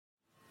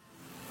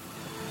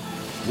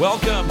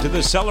Welcome to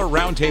the Seller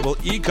Roundtable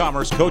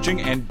e-commerce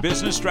coaching and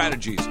business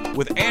strategies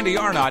with Andy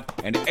Arnott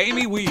and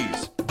Amy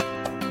Wees.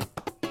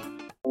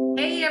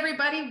 Hey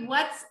everybody,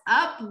 what's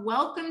up?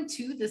 Welcome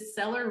to the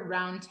Seller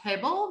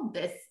Roundtable.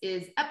 This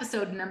is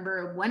episode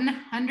number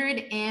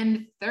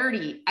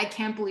 130. I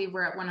can't believe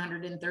we're at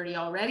 130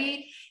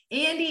 already.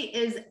 Andy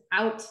is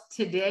out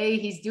today.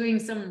 He's doing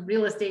some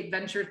real estate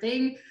venture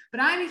thing, but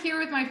I'm here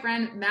with my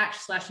friend Mac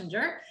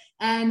Schlesinger.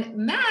 And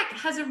Mac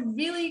has a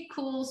really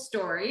cool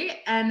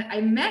story. And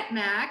I met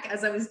Mac,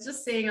 as I was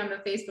just saying on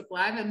the Facebook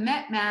Live, I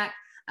met Mac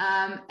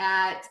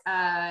at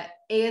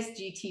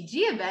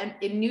ASGTG event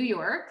in New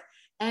York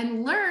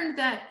and learned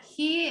that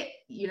he,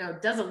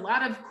 does a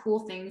lot of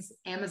cool things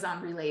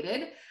Amazon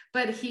related,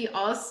 but he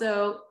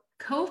also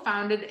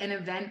co-founded an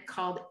event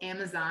called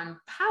Amazon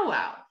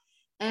Powwow.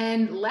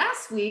 And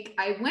last week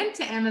I went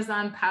to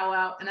Amazon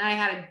Powwow and I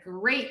had a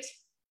great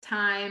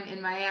time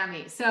in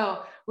Miami.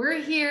 So we're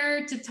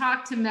here to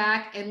talk to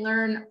Mac and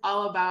learn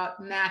all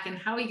about Mac and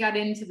how he got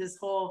into this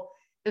whole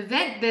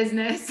event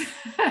business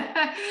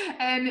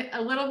and a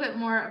little bit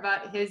more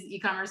about his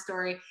e-commerce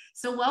story.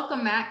 So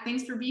welcome, Mac.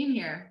 Thanks for being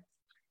here.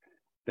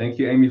 Thank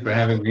you, Amy, for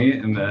having me.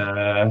 And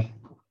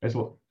it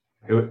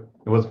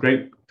was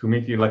great to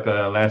meet you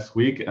last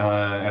week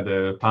at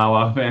the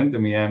Powwow event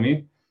in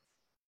Miami.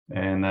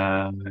 And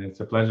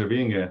it's a pleasure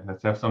being here.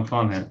 Let's have some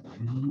fun here.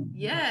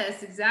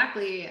 Yes,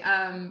 exactly.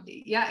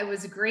 It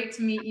was great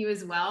to meet you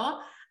as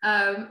well.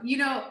 We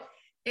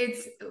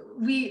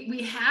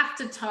have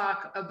to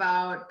talk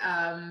about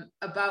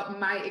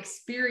my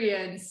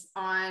experience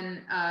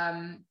on,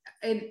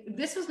 and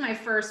this was my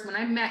first, when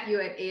I met you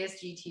at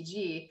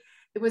ASGTG,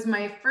 it was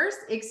my first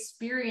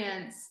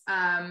experience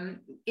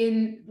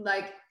in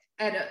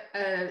at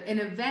an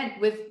event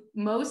with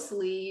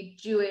mostly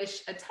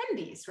Jewish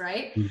attendees,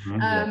 right?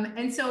 Mm-hmm,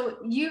 And so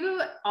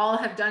you all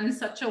have done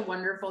such a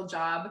wonderful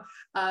job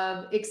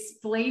of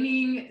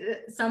explaining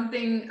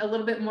something a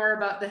little bit more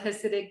about the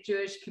Hasidic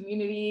Jewish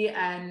community.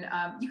 And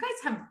you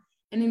guys have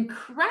an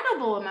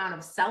incredible amount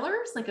of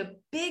sellers, like a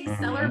big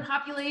seller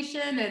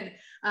population, and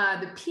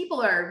the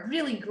people are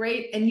really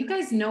great. And you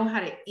guys know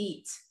how to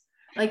eat.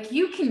 Like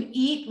you can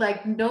eat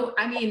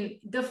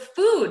the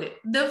food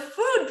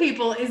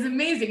people is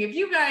amazing. If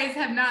you guys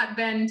have not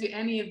been to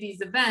any of these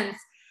events,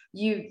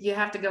 you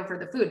have to go for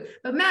the food.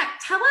 But Mac,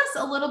 tell us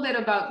a little bit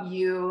about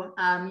you,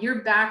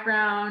 your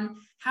background,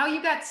 how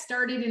you got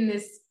started in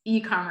this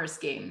e-commerce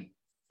game.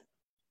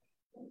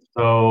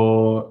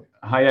 So,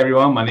 hi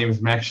everyone, my name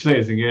is Mac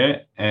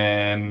Schlesinger,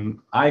 and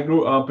I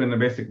grew up in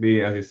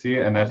basically, as you see,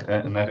 in that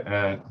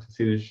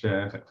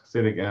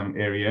Hasidic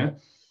area.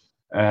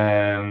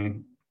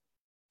 And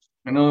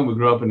we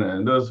grew up in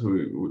those.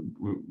 We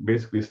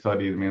basically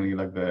studied mainly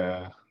like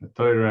the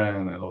Torah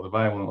and all the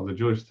Bible and all the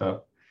Jewish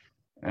stuff.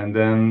 And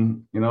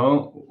then,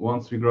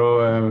 once we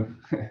grow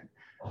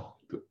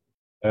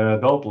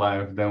adult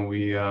life, then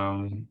we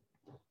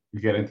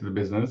get into the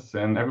business,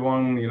 and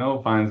everyone,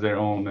 finds their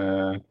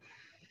own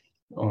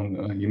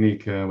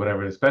unique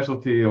whatever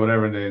specialty or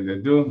whatever they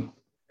do.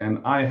 And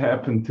I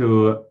happen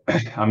to,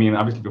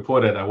 obviously before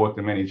that I worked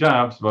in many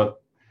jobs, but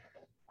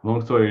long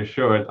story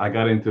short, I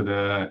got into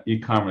the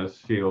e-commerce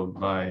field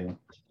by,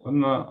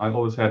 I've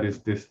always had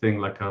this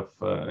thing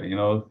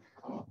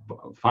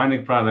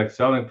finding products,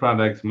 selling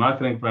products,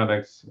 marketing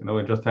products.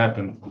 It just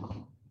happened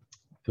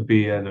to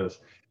be those.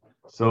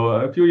 So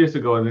a few years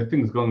ago, I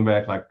think it's going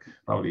back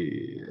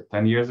probably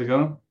 10 years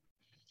ago,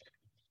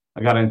 I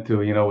got into,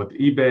 with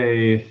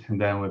eBay, and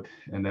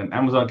then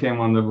Amazon came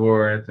on the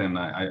board, and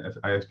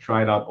I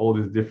tried out all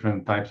these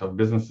different types of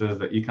businesses,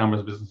 the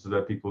e-commerce businesses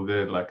that people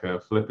did,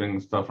 flipping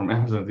stuff from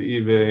Amazon to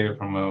eBay,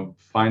 from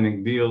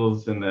finding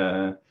deals, and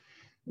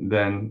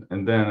then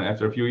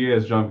after a few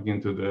years, jumping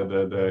into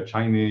the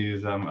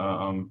Chinese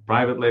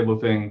private label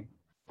thing.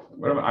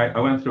 Whatever, I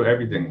went through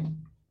everything.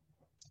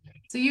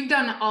 So you've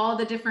done all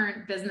the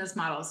different business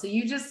models. So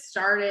you just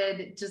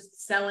started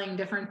just selling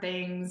different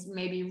things,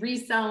 maybe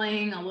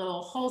reselling, a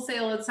little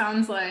wholesale, it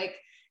sounds like.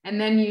 And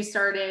then you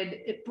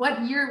started,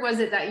 what year was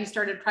it that you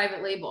started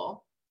private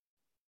label?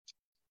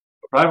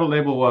 Private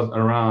label was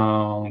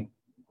around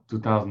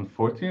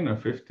 2014 or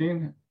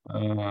 15.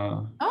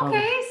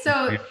 Okay,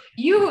 so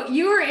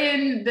you were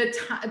in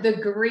the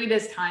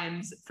greatest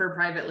times for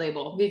private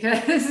label,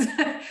 because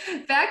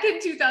back in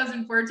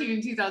 2014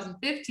 and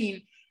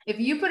 2015, if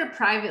you put a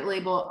private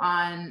label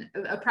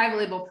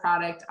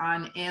product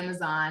on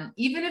Amazon,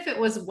 even if it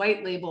was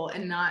white label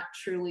and not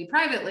truly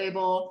private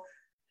label,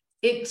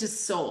 it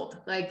just sold.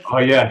 Oh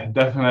yeah,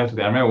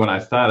 definitely. I remember when I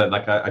started,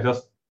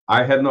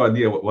 I had no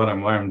idea what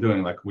I'm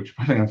doing, which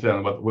product I'm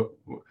selling, but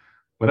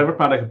whatever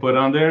product I put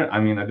on there, I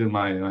did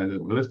my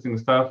listing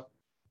stuff.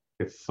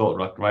 It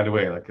sold right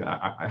away.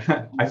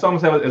 I saw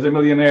myself as a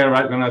millionaire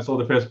right when I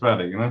sold the first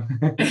product,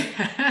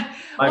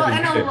 Well,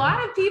 and a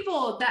lot of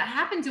people, that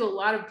happened to a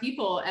lot of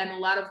people, and a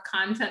lot of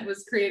content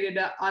was created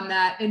on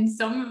that. And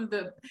some of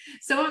the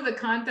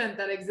content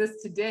that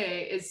exists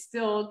today is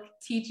still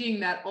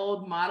teaching that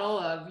old model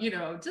of,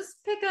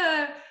 just pick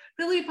a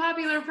really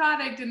popular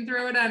product and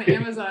throw it on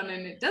Amazon,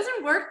 and it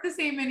doesn't work the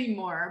same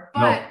anymore.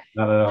 But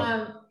no, not at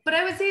all. but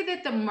I would say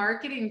that the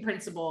marketing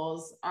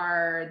principles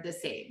are the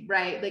same,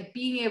 right? Like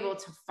being able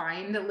to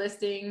find a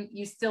listing,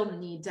 you still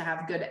need to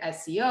have good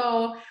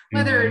SEO.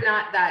 Whether or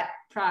not that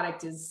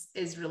product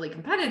is really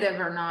competitive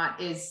or not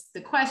is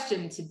the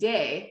question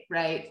today,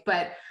 right?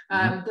 But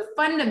the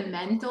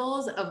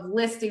fundamentals of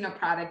listing a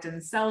product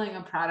and selling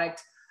a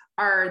product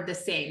are the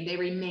same. They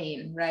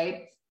remain,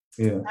 right?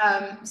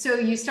 Yeah. So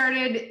you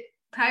started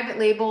private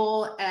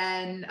label,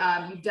 and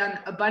you've done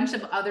a bunch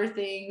of other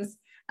things.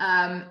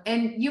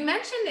 And you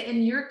mentioned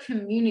in your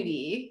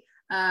community,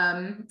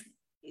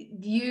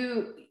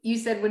 you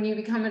said when you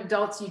become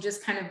adults, you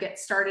just kind of get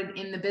started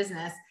in the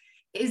business.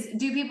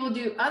 Do people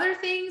do other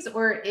things,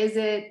 or is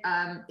it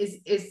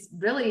is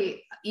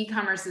really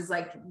e-commerce is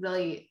like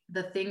really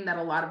the thing that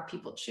a lot of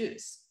people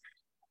choose?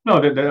 No,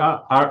 there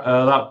are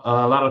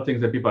a lot of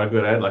things that people are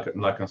good at,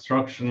 like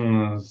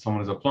construction.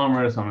 Someone is a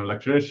plumber, someone is an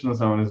electrician,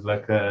 someone is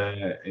like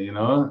a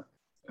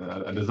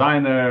a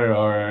designer,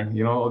 or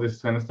all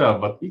this kind of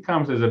stuff. But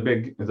e-commerce is a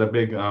big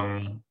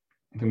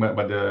thing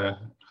about the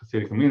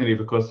Hasidic community,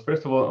 because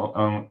first of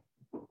all,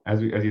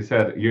 as you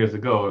said years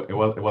ago, it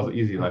was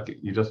easy. Like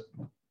you just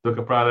took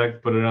a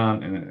product, put it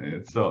on, and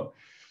it's sold.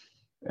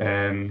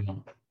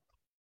 And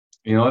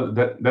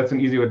that's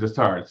an easy way to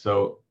start.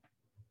 So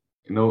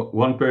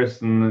one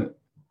person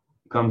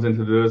comes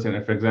into this, and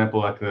if, for example,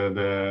 like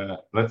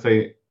let's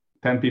say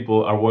 10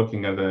 people are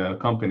working at a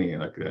company,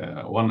 like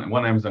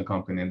one Amazon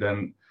company, and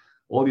then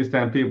all these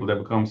 10 people, they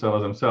become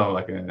sellers themselves,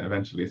 like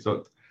eventually.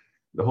 So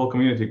the whole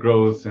community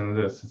grows in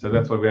this. So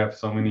that's why we have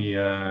so many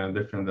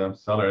different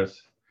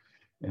sellers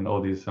and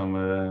all these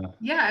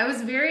Yeah, I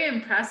was very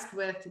impressed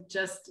with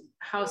just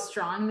how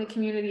strong the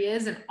community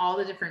is and all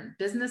the different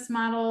business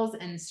models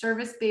and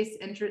service-based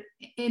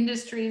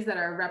industries that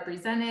are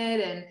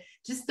represented, and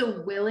just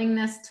the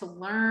willingness to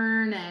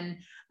learn, and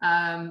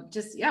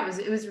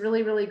it was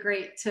really, really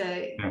great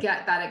to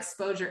get that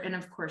exposure. And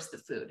of course the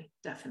food,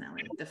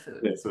 definitely the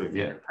food is my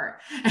favorite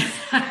part.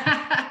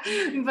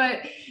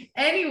 But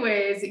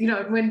anyways,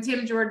 when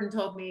Tim Jordan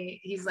told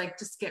me, he's like,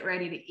 just get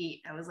ready to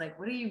eat, I was like,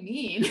 what do you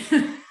mean?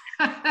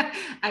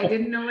 I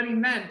didn't know what he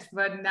meant,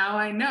 but now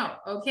I know.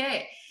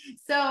 Okay.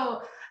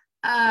 So,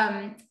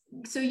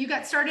 so you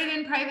got started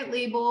in private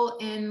label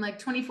in like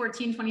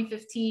 2014,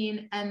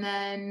 2015, and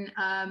then,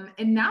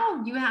 and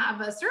now you have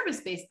a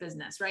service-based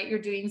business, right? You're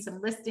doing some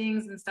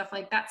listings and stuff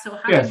like that. So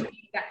how did you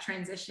make that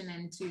transition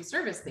into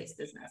service-based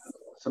business?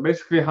 So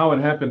basically how it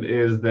happened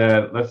is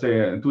that, let's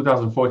say in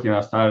 2014,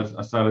 I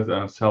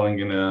started selling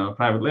in a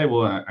private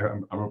label.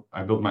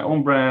 I built my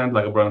own brand,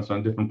 like I brought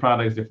some different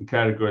products, different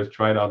categories,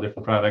 tried out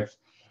different products.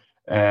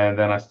 And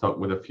then I stuck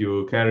with a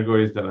few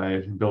categories that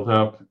I built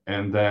up.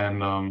 And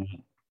then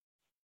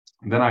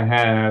I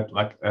had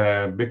like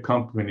a big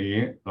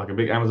company, like a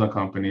big Amazon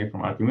company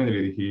from our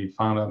community. He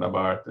found out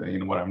about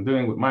what I'm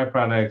doing with my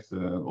products,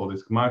 all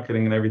this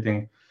marketing and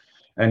everything.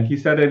 And he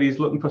said that he's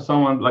looking for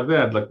someone like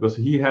that, because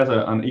he has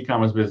an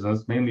e-commerce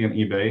business, mainly on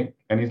eBay,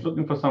 and he's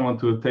looking for someone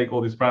to take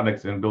all these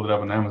products and build it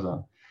up on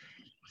Amazon.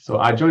 So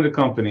I joined the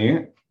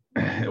company.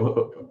 It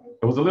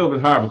was a little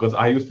bit hard because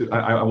I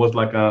was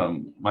like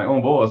my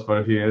own boss for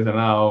a few years, and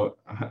now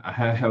I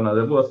have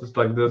another boss just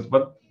like this.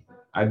 But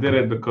I did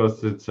it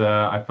because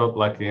I felt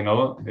like,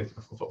 it's,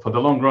 for the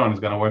long run, it's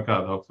going to work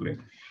out, hopefully.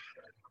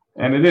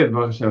 And it did.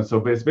 So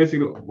basically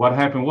what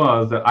happened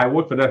was that I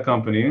worked for that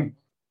company.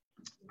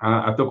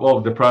 I took all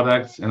of the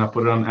products and I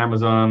put it on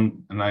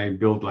Amazon, and I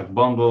built like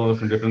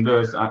bundles and different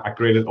things. I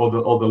created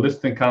all the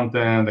listing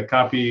content, the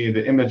copy,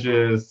 the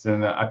images,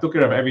 and I took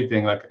care of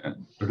everything like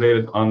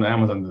related on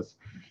Amazon.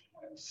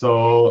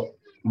 So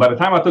by the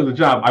time I took the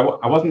job,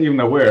 I wasn't even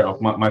aware of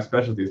my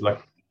specialties.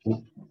 Like,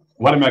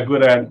 what am I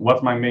good at?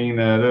 What's my main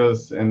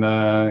this? And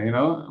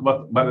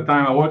but by the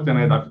time I worked in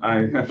it,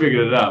 I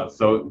figured it out.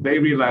 So they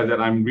realized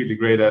that I'm really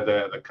great at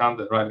the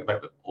content, right?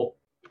 Like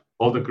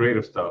all the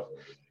creative stuff.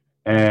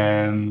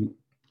 And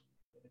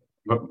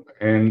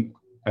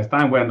as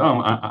time went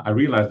on, I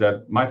realized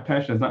that my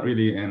passion is not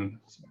really in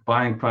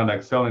buying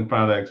products, selling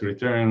products,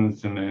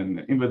 returns,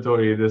 and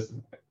inventory.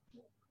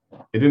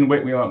 It didn't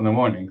wake me up in the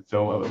morning.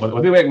 So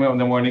what did wake me up in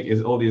the morning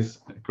is all this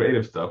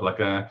creative stuff, like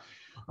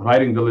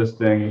writing the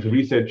listings,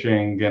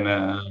 researching,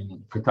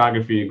 and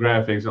photography,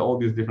 graphics, all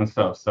these different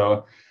stuff.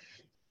 So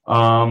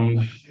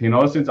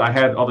since I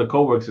had other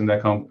coworkers in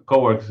that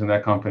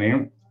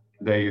company,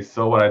 they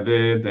saw what I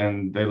did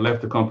and they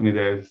left the company.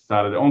 They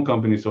started their own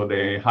company, so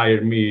they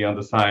hired me on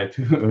the side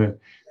to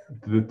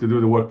do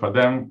the work for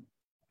them.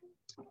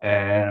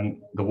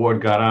 And the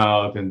word got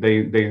out, and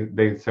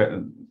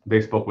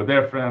they spoke with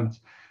their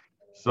friends.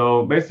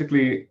 So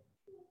basically,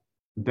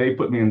 they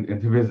put me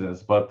into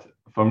business. But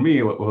for me,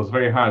 it was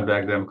very hard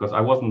back then because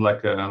I wasn't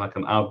like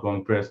an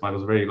outgoing person. I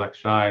was very like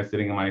shy,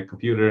 sitting on my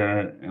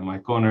computer in my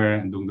corner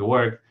and doing the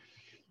work.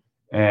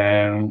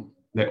 And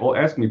they all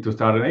asked me to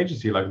start an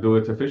agency, like do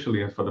it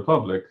officially for the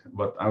public.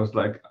 But I was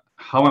like,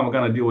 how am I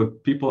going to deal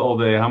with people all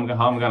day? How am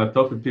I going to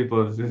talk with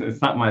people?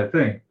 It's not my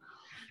thing.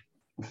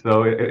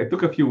 So it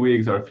took a few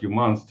weeks or a few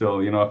months till,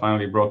 I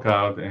finally broke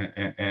out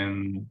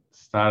and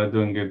started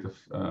doing it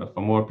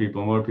for more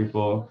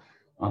people,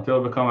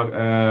 until it become,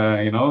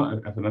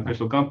 an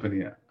official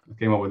company. I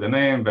came up with a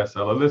name,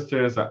 bestseller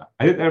listers. I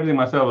did everything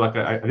myself. Like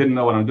I didn't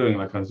know what I'm doing.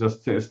 Like I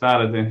just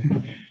started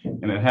and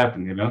it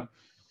happened. I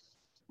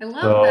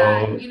love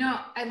that. So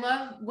I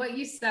love what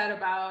you said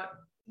about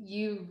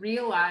you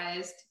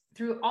realized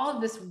through all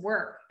of this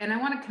work, and I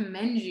want to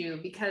commend you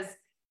because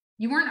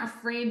you weren't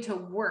afraid to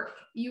work.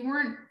 You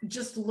weren't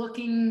just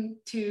looking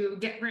to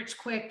get rich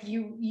quick.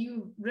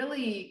 You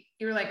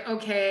were like,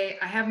 okay,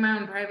 I have my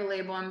own private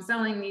label. I'm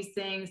selling these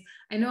things.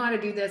 I know how to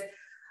do this.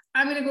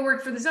 I'm going to go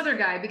work for this other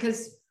guy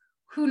because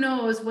who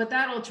knows what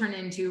that'll turn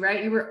into,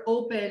 right? You were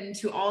open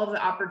to all of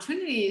the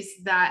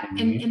opportunities that,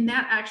 and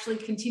that actually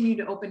continued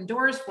to open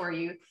doors for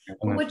you.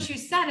 But what you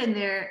said in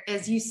there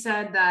is you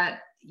said that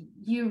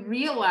you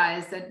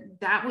realized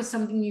that was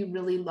something you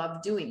really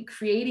loved doing,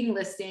 creating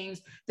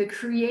listings, the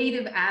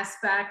creative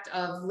aspect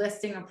of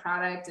listing a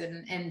product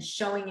and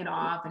showing it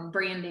off and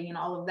branding and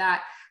all of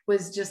that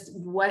was just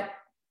what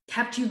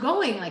kept you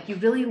going. Like you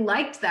really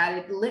liked that.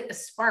 It lit a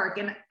spark.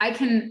 And I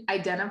can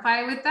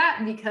identify with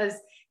that because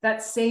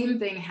that same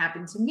thing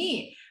happened to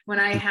me when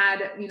I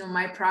had,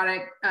 my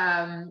product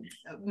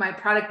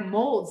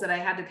molds that I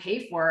had to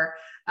pay for.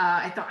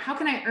 I thought, how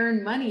can I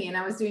earn money? And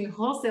I was doing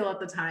wholesale at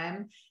the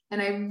time.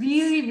 And I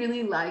really,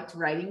 really liked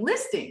writing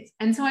listings.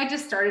 And so I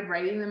just started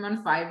writing them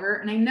on Fiverr,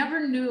 and I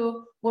never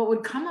knew what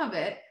would come of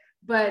it.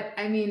 But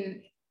I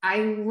mean, I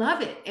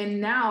love it.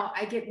 And now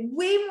I get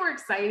way more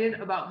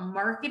excited about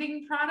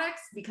marketing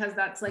products because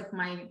that's like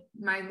my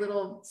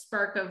little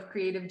spark of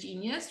creative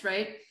genius,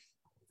 right?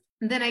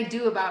 Than I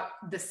do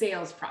about the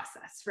sales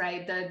process,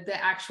 right?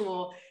 The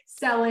actual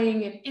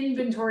selling and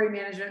inventory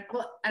management.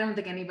 Well, I don't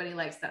think anybody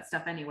likes that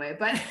stuff anyway,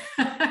 but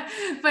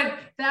but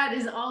that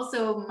is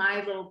also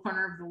my little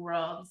corner of the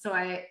world. So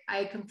I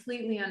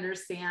completely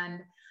understand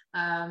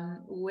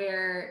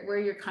where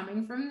you're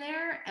coming from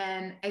there.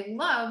 And I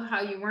love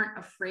how you weren't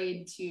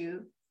afraid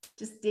to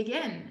just dig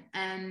in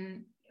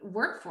and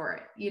work for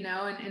it,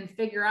 and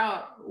figure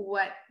out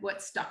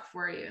what stuck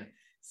for you.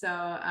 So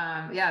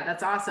yeah,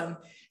 that's awesome.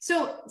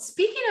 So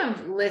speaking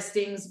of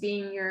listings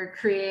being your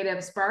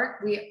creative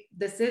spark,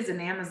 this is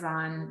an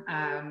Amazon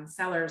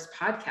sellers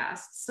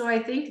podcast. So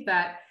I think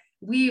that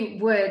we'd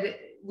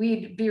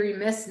be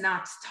remiss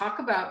not to talk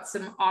about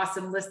some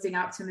awesome listing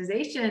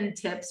optimization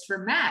tips for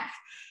Mac.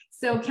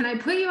 So can I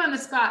put you on the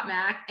spot,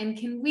 Mac? And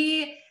can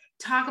we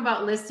talk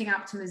about listing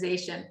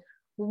optimization?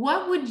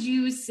 What would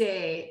you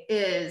say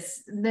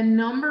is the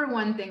number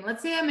one thing?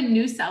 Let's say I'm a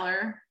new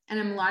seller and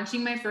I'm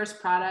launching my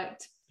first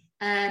product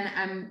and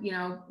I'm,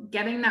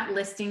 getting that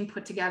listing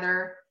put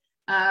together.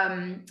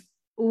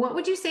 What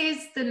would you say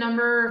is the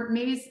number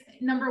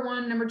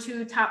one, number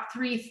two, top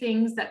three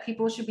things that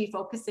people should be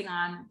focusing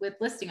on with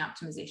listing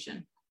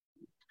optimization?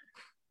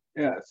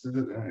 Yeah, so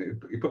you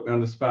put me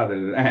on the spot.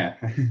 I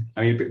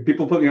mean,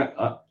 people put me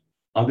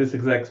on this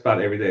exact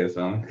spot every day,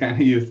 so I'm kind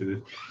of used to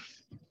this.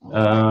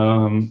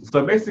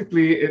 So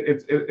basically,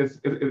 it's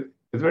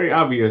very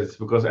obvious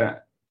because,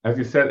 as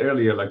you said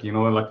earlier, like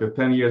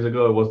 10 years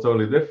ago, it was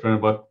totally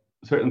different, but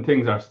certain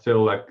things are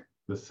still like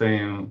the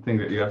same thing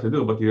that you have to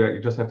do, but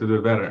you just have to do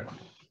it better.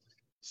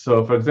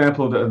 So, for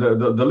example,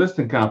 the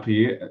listing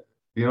copy,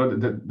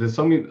 there's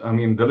so many. I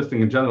mean, the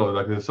listing in general,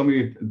 like there's so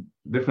many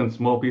different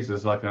small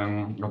pieces, like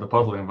of the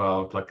puzzle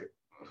involved, like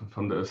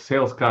from the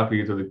sales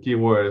copy to the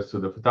keywords to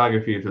the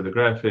photography to the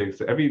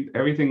graphics,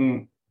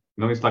 everything.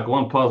 It's like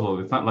one puzzle.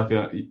 It's not like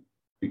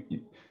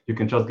you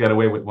can just get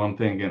away with one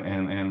thing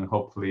and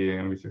hopefully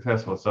be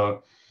successful.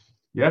 So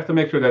you have to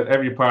make sure that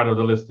every part of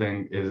the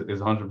listing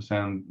is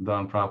 100%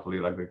 done properly,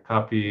 like the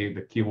copy,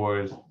 the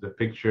keywords, the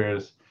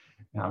pictures,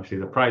 and obviously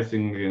the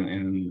pricing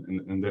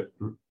and the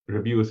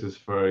reviews is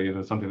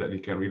for something that you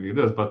can really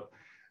do. But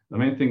the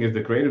main thing is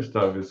the creative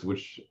stuff, is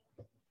which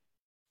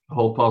the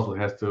whole puzzle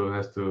has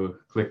to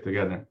click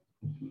together.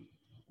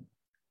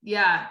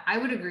 Yeah, I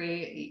would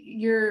agree.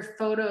 Your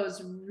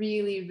photos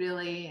really,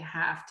 really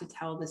have to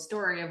tell the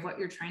story of what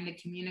you're trying to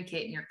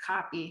communicate in your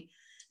copy.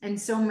 And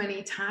so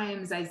many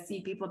times I see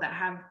people that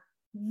have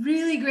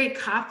really great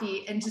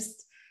copy and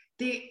just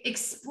they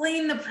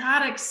explain the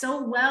product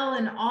so well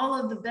and all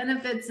of the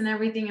benefits and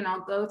everything. And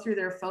I'll go through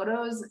their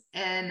photos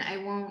and I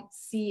won't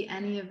see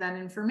any of that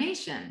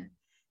information.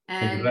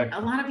 And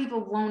exactly. A lot of people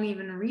won't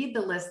even read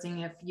the listing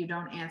if you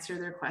don't answer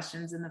their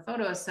questions in the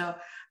photos. So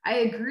I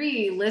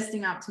agree,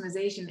 listing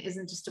optimization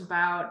isn't just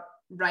about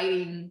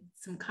writing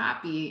some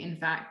copy. In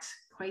fact,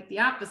 quite the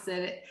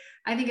opposite.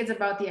 I think it's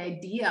about the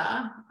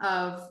idea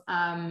of,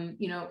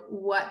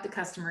 what the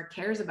customer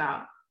cares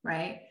about,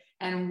 right?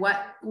 And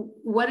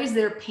what is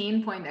their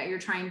pain point that you're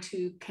trying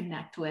to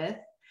connect with,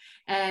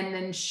 and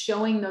then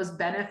showing those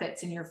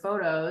benefits in your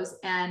photos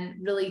and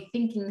really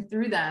thinking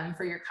through them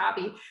for your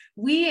copy.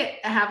 We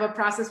have a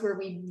process where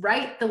we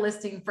write the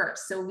listing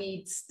first. So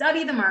we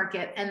study the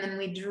market and then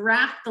we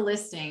draft the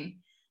listing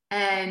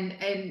and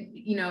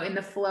in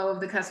the flow of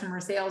the customer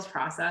sales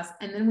process.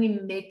 And then we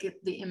make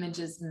the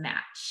images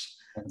match.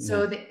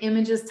 So the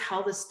images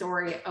tell the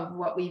story of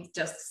what we've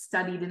just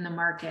studied in the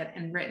market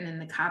and written in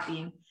the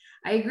copy.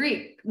 I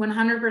agree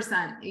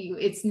 100%.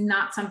 It's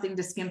not something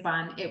to skimp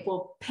on. It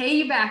will pay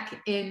you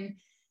back in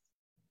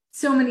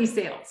so many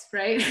sales,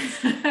 right?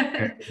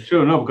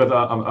 Sure, no, because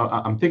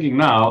I'm thinking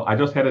now, I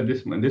just had it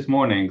this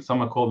morning.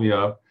 Someone called me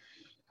up,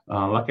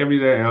 like every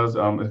day else.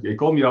 He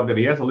called me up that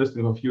he has a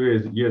listing for a few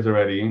years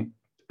already,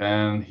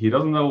 and he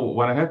doesn't know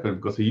what happened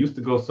because he used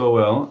to go so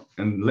well,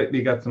 and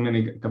lately got so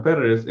many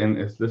competitors, and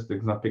his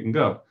listing's not picking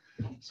up.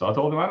 So I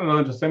told him, I don't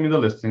know, just send me the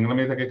listing. Let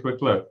me take a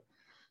quick look.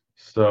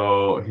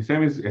 So he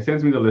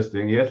sends me the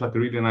listing. He has like a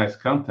really nice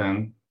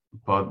content,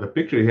 but the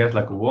picture, he has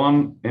like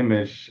one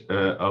image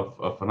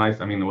of a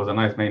nice, I mean, it was a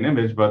nice main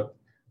image, but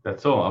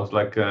that's all. I was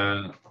like,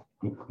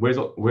 where's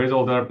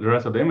all the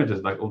rest of the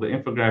images, like all the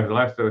infographics, the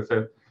lifestyle? I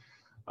said,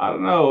 I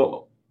don't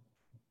know.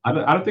 I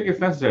don't think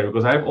it's necessary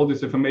because I have all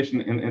this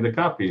information in the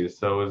copy.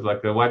 So it's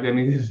like, why do I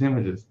need these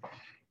images?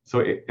 So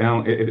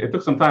it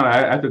took some time. I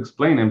had to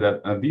explain him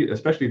that,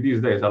 especially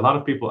these days, a lot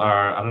of people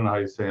are, I don't know how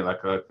you say, like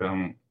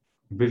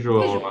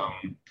visual.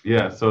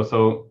 Yeah.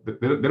 So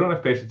they don't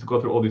have patience to go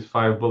through all these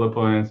 5 bullet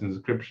points and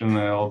description and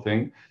the whole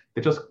thing.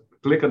 They just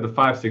click on the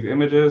 5-6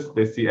 images.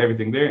 They see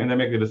everything there, and they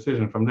make the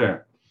decision from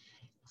there.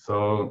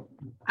 So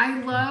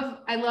I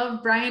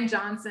love Brian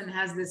Johnson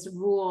has this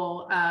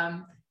rule.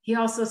 He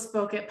also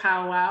spoke at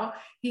Powwow.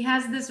 He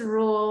has this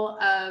rule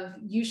of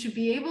you should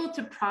be able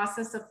to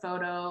process a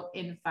photo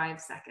in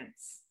 5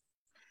 seconds.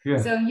 Yeah.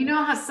 So you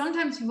know how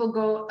sometimes people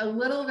go a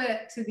little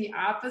bit to the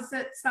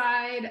opposite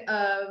side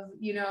of,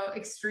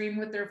 extreme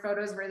with their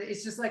photos, where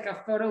it's just like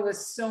a photo with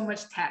so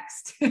much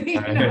text.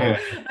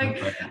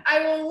 Like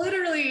I will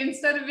literally,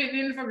 instead of an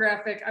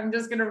infographic, I'm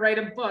just going to write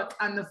a book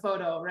on the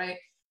photo, right?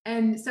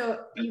 And so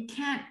you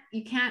can't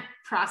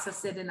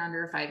process it in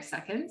under 5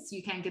 seconds.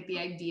 You can't get the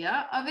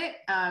idea of it.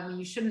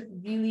 You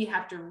shouldn't really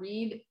have to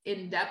read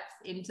in depth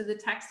into the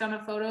text on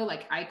a photo,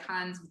 like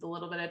icons with a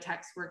little bit of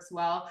text works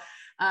well.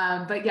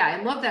 But yeah,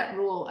 I love that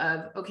rule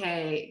of,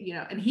 okay,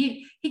 and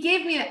he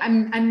gave me,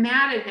 I'm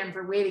mad at him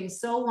for waiting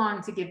so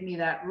long to give me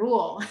that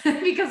rule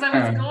because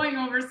I was going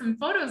over some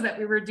photos that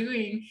we were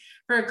doing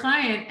for a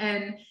client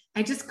and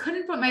I just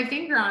couldn't put my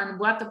finger on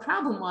what the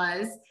problem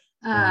was.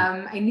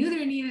 I knew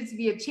there needed to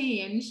be a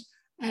change.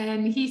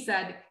 And he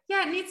said,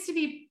 yeah, it needs to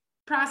be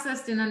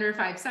processed in under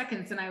 5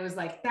 seconds. And I was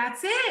like,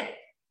 that's it.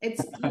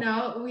 It's,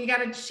 we got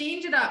to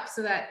change it up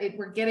so that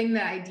we're getting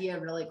the idea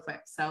really quick.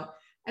 So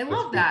I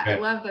love that. I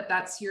love that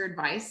that's your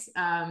advice.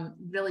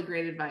 Really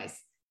great advice.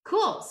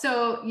 Cool.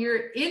 So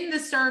you're in the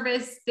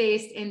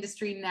service-based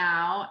industry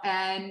now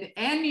and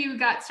you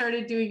got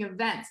started doing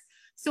events.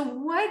 So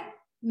what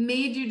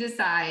made you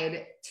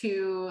decide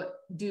to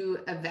do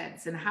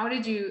events, and how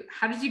did you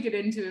get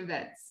into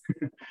events?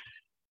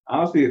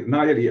 Honestly,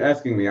 now that you're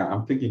asking me,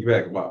 I'm thinking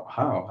back, wow,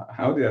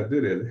 how did I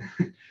do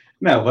that?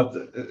 No, but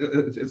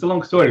it's a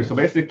long story. So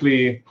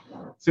basically,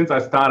 since I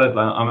started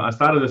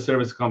a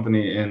service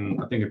company in,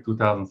 I think in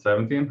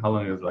 2017. How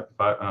long is it? Like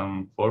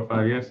 4 or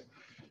 5 years.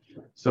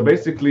 So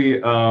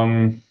basically,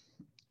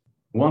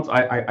 once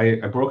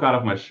I broke out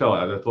of my shell,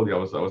 as I told you, I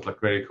was like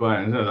very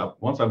quiet. And then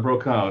once I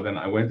broke out, then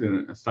I went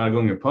and started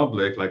going in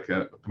public, like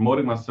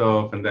promoting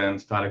myself, and then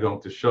started going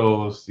to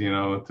shows,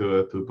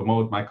 to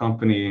promote my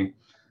company.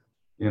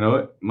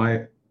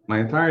 My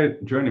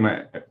entire journey,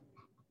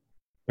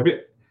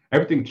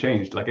 everything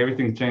changed. Like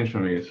everything changed for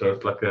me. So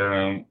it's like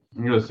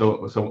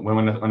so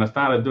when I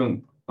started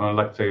doing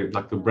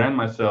to brand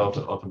myself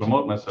or to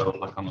promote myself,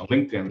 like on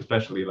LinkedIn,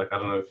 especially, like I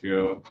don't know if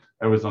you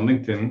ever was on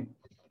LinkedIn.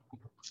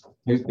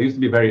 I used to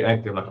be very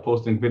active, like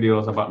posting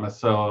videos about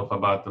myself,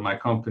 about my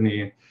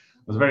company. I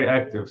was very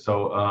active.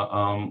 So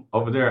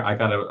over there, I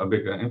got a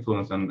big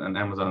influence on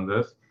Amazon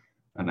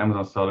and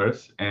Amazon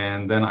sellers.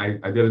 And then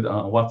I did it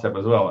on WhatsApp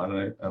as well.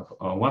 And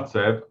on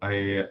WhatsApp,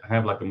 I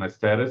have like my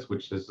status,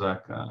 which is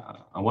like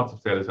on WhatsApp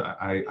status.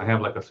 I have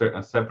like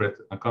a separate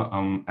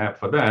app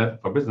for that,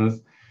 for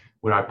business,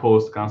 where I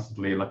post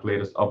constantly like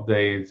latest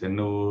updates and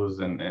news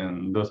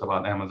and those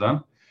about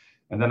Amazon.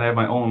 And then I have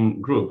my own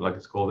group, like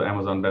it's called the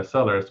Amazon Best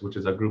Sellers, which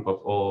is a group of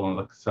all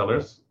like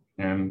sellers,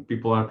 and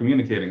people are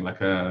communicating, like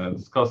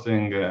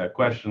discussing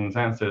questions,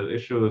 answers,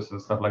 issues, and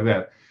stuff like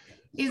that.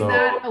 Is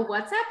that a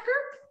WhatsApp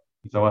group?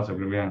 It's a WhatsApp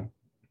group, yeah.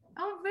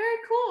 Oh, very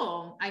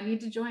cool. I need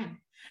to join.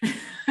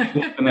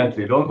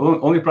 Definitely. The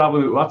only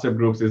problem with WhatsApp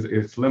groups is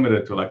it's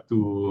limited to like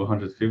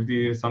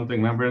 250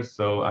 something members.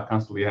 So I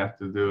constantly have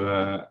to do,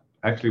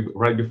 actually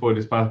right before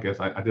this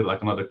podcast, I did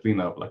like another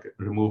cleanup, like it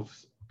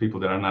removes people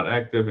that are not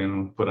active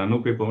and put on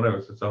new people, whatever.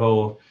 So it's a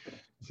whole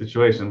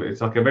situation, but it's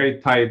like a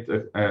very tight,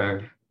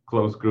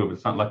 closed group.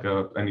 It's not like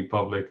any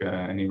public,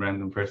 any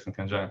random person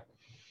can join.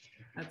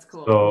 That's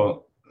cool.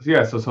 So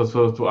yeah,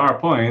 so to our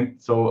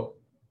point, so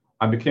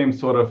I became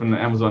sort of an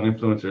Amazon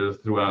influencer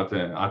throughout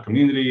our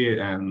community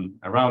and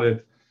around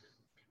it.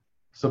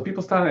 So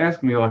people started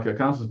asking me like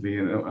constantly,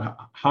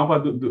 how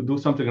about do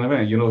something in an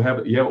event? You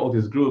have all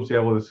these groups, you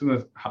have all the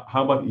students.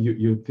 How about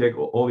you take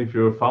all of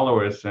your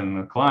followers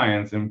and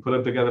clients and put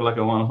it together like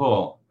a one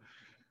whole?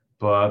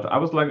 But I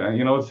was like,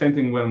 same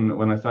thing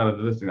when I started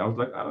listening. I was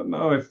like, I don't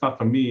know, it's not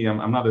for me.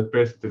 I'm not the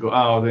person to go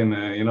out and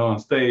on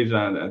stage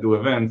and do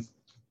events.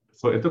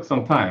 So it took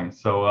some time.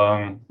 So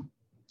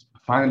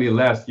finally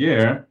last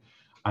year,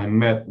 I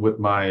met with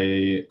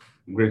my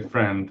great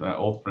friend,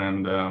 old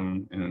friend,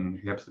 and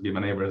he happens to be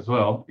my neighbor as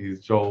well. He's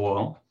Joel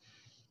Wall,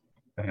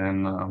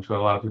 and I'm sure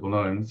a lot of people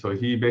know him. So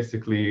he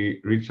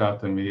basically reached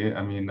out to me.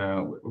 I mean,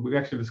 we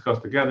actually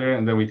discussed together,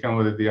 and then we came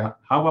with the idea,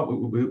 how about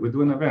we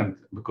do an event?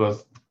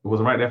 Because it was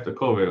right after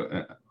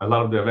COVID. A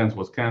lot of the events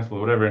was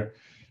canceled, whatever.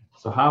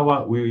 So how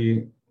about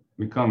we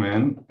come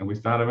in and we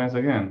start events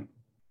again?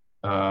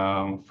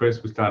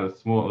 First we started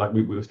small, like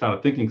we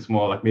started thinking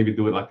small, like maybe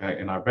do it like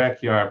in our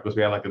backyard, because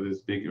we had like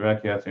this big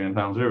backyard here in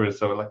Toms River.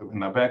 So like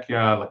in our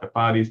backyard, like a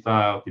party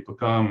style, people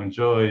come,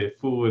 enjoy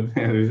food,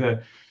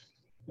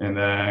 and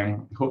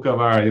then hook up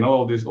our,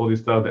 all this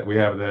stuff that we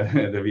have,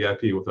 the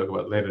VIP, we'll talk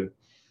about later.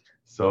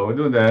 So we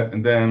do that,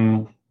 and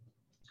then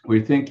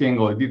we're thinking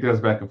all the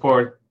details back and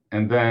forth,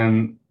 and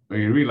then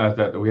we realized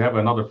that we have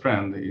another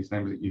friend, his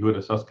name is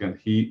Yehuda Susskind.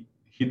 He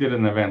did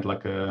an event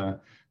like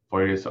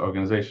for his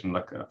organization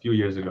like a few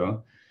years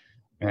ago,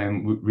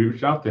 and we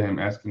reached out to him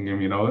asking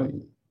him,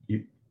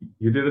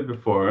 you did it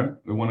before.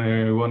 We want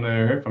to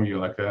hear from you,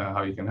 like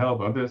how you can help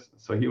on this.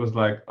 So he was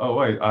like, oh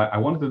wait, I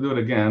wanted to do it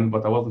again,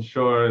 but I wasn't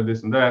sure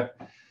this and that.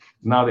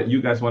 Now that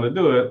you guys want to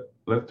do it,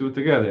 let's do it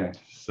together.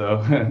 So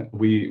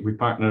we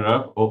partnered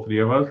up, all three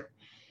of us,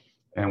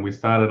 and we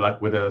started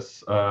like with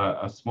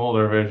a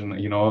smaller version,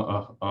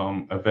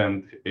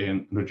 event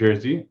in New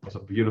Jersey. It was a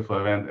beautiful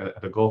event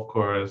at a golf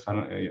course.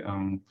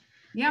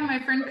 Yeah, my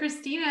friend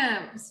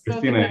Christina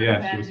spoke at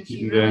that event.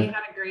 She really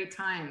had a great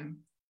time.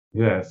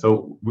 Yeah,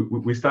 so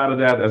we started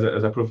that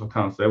as a proof of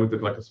concept. We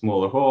took like a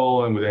smaller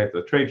hall, and we had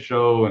the trade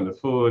show and the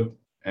food,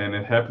 and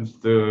it happens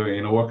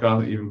to work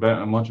out even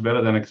better, much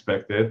better than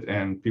expected.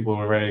 And people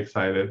were very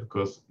excited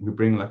because we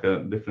bring like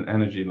a different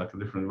energy, like a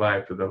different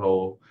vibe to the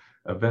whole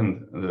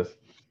event. The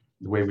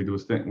way we do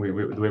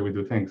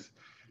things.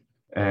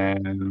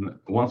 And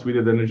once we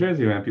did the New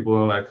Jersey event, people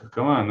were like,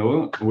 "Come on,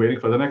 we're waiting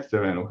for the next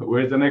event.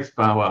 Where's the next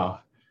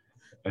powwow?"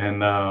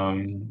 And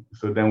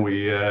so then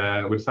we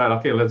decided,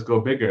 okay, let's go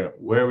bigger.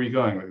 Where are we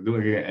going? Like,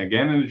 doing it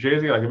again in New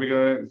Jersey? Like,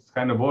 it's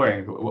kind of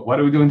boring. What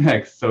do we do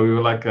next? So we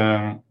were like,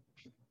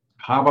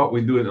 how about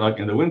we do it like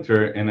in the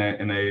winter in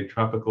a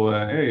tropical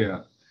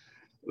area?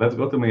 Let's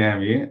go to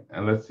Miami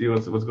and let's see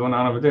what's going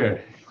on over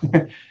there.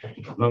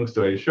 Long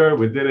story short,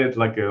 we did it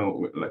like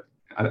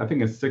I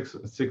think it's 6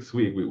 weeks.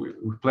 We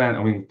planned.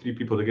 I mean, 3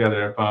 people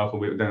together, powerful.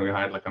 Then we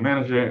hired like a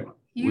manager.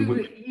 You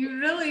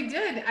really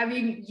did. I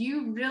mean,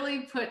 you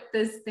really put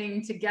this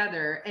thing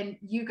together. And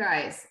you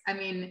guys, I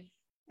mean,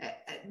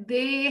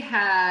 they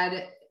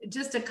had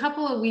just a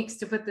couple of weeks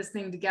to put this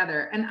thing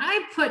together. And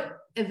I put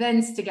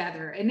events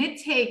together, and it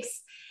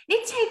takes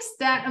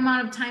that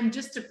amount of time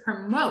just to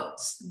promote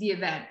the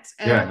event.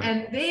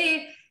 And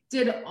they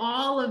did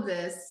all of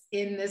this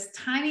in this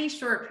tiny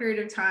short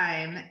period of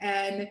time.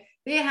 And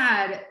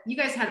you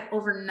guys had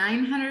over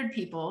 900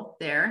 people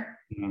there.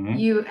 Mm-hmm.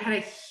 You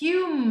had a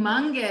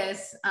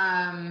humongous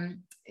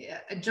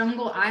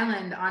Jungle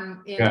Island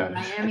in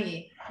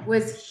Miami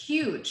was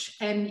huge.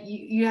 And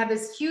you had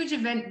this huge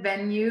event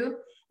venue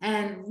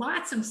and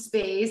lots of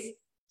space,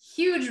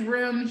 huge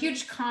room,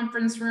 huge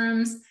conference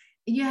rooms.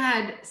 You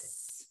had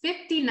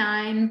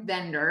 59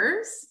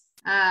 vendors.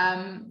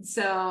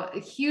 So a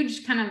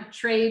huge kind of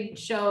trade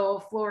show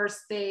floor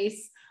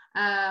space.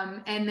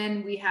 And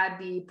then we had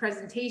the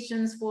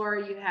presentations floor.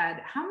 You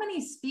had how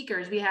many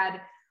speakers? We had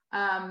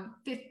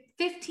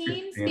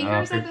 15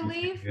 speakers, I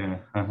believe. Yeah.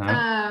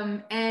 Uh-huh.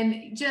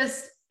 And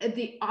just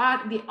the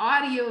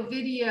audio,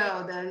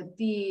 video,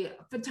 the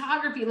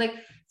photography. Like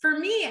for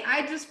me,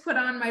 I just put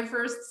on my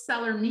first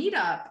seller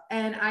meetup,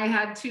 and I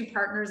had 2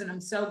 partners, and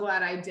I'm so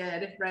glad I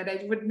did. Right,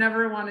 I would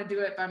never want to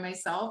do it by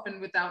myself and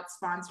without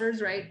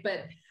sponsors, right?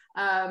 But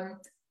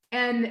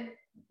and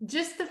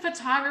just the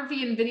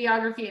photography and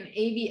videography and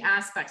AV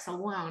aspects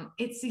alone,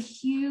 it's a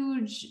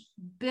huge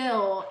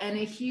bill and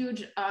a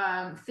huge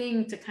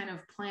thing to kind of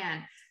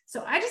plan.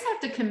 So I just have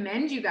to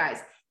commend you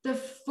guys. The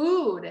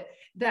food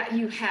that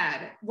you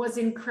had was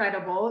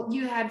incredible.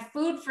 You had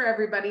food for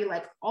everybody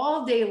like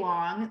all day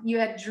long. You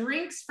had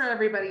drinks for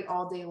everybody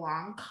all day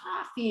long,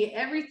 coffee,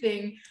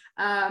 everything.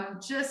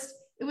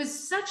 It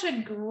was such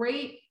a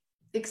great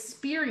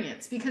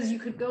experience because you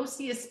could go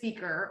see a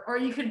speaker or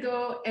you could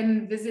go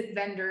and visit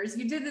vendors.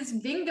 You did this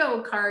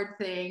bingo card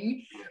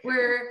thing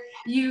where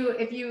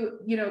if you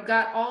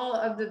got all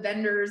of the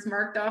vendors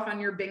marked off on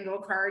your bingo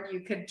card, you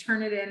could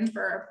turn it in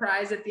for a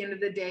prize at the end of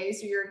the day.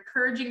 So you're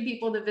encouraging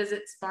people to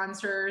visit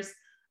sponsors.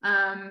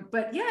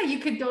 But yeah, you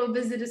could go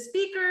visit a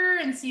speaker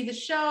and see the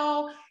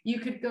show.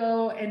 You could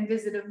go and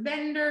visit a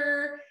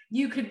vendor.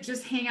 You could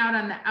just hang out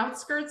on the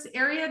outskirts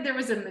area. There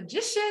was a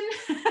magician.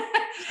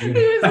 He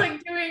was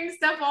like doing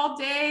stuff all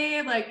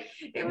day. Like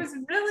it was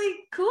really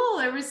cool.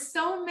 There was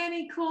so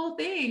many cool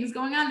things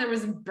going on. There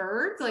was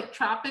birds, like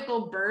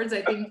tropical birds,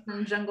 I think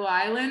from Jungle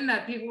Island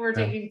that people were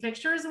taking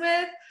pictures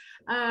with.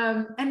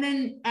 And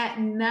then at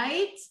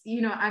night,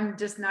 I'm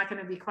just not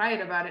going to be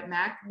quiet about it,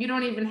 Mac. You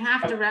don't even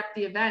have to rep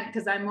the event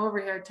because I'm over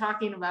here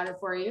talking about it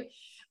for you.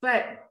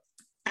 But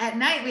at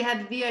night we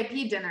had the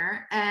VIP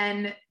dinner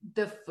and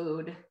the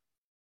food.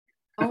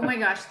 Oh my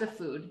gosh, the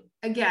food.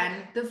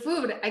 Again, the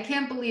food. I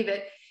can't believe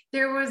it.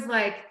 There was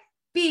like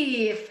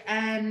beef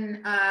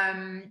and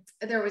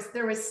there was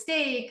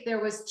steak,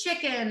 there was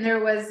chicken, there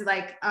was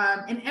like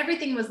and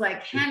everything was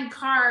like hand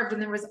carved,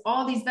 and there was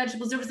all these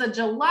vegetables. There was a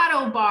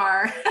gelato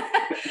bar.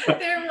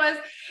 There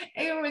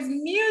was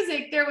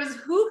music, there was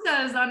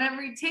hookahs on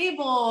every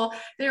table,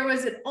 there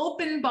was an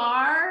open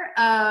bar.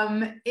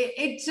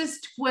 It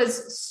just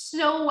was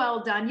so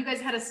well done. You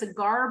guys had a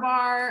cigar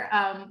bar,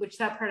 which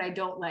that part I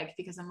don't like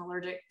because I'm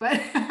allergic, but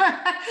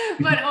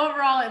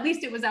overall at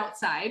least it was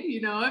outside.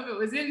 If it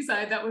was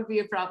inside that would be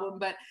a problem,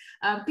 but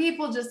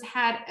people just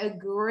had a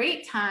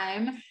great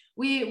time.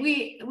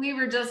 We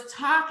were just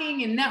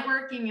talking and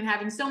networking and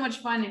having so much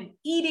fun and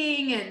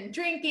eating and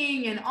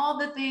drinking and all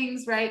the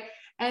things, right?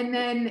 And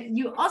then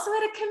you also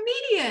had a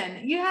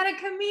comedian. You had a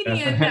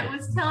comedian that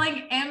was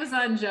telling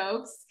Amazon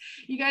jokes.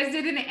 You guys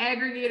did an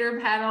aggregator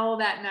panel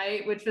that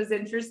night, which was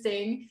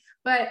interesting,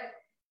 but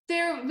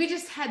we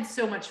just had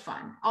so much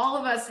fun. All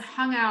of us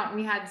hung out and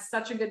we had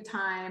such a good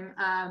time.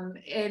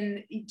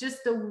 And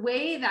just the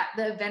way that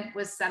the event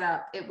was set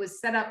up, it was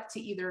set up to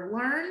either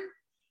learn,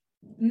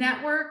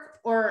 network,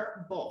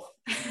 or both.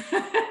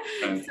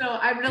 So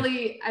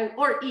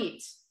or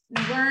eat,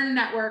 learn,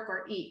 network,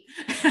 or eat,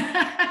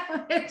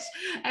 which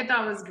I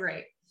thought was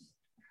great.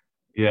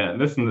 Yeah,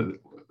 listen,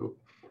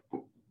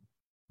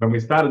 when we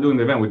started doing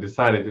the event, we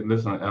decided,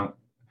 listen,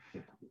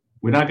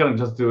 we're not gonna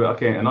just do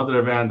another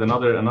event,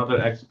 another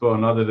expo,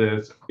 another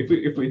this.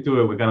 If we do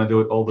it, we're gonna do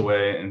it all the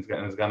way, and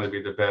it's gonna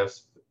be the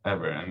best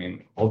ever. I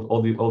mean,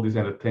 all these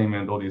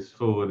entertainment, all this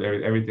food,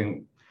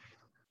 everything.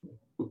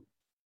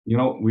 We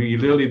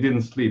literally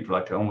didn't sleep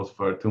like almost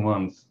for 2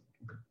 months,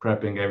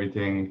 prepping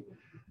everything,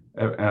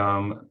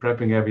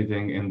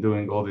 and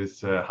doing all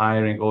this,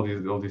 hiring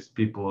all these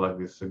people, like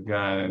this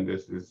guy and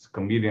this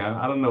comedian.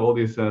 I don't know, all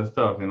this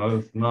stuff.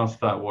 It's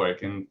nonstop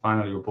work, and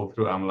finally we pulled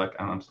through.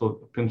 I'm still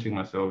pinching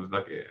myself. It's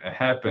like it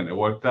happened. It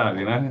worked out.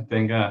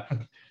 Thank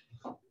God.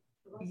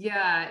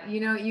 Yeah,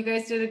 you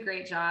guys did a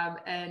great job,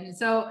 and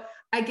so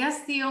I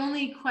guess the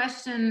only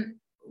question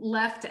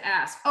left to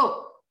ask.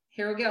 Oh,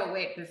 here we go.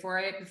 Wait, before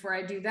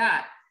I do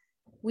that,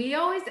 we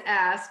always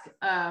ask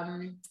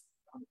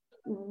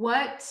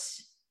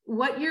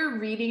what you're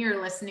reading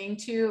or listening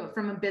to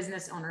from a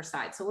business owner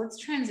side. So let's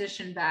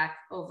transition back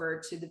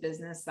over to the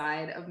business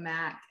side of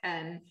Mac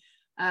and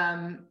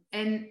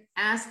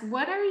ask,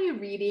 what are you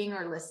reading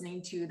or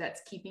listening to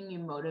that's keeping you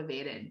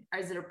motivated? Or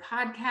is it a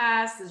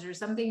podcast? Is there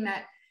something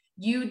that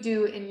you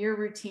do in your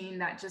routine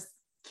that just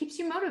keeps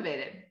you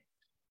motivated?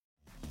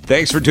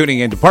 Thanks for tuning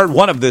in to part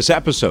 1 of this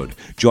episode.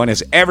 Join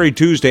us every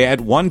Tuesday at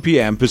 1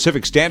 p.m.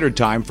 Pacific Standard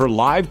Time for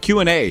live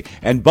Q&A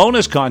and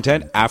bonus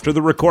content after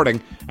the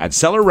recording at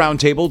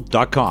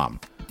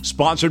sellerroundtable.com.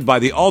 Sponsored by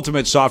the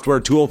ultimate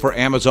software tool for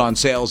Amazon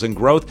sales and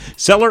growth,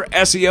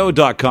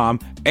 sellerseo.com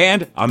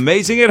and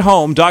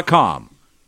amazingathome.com.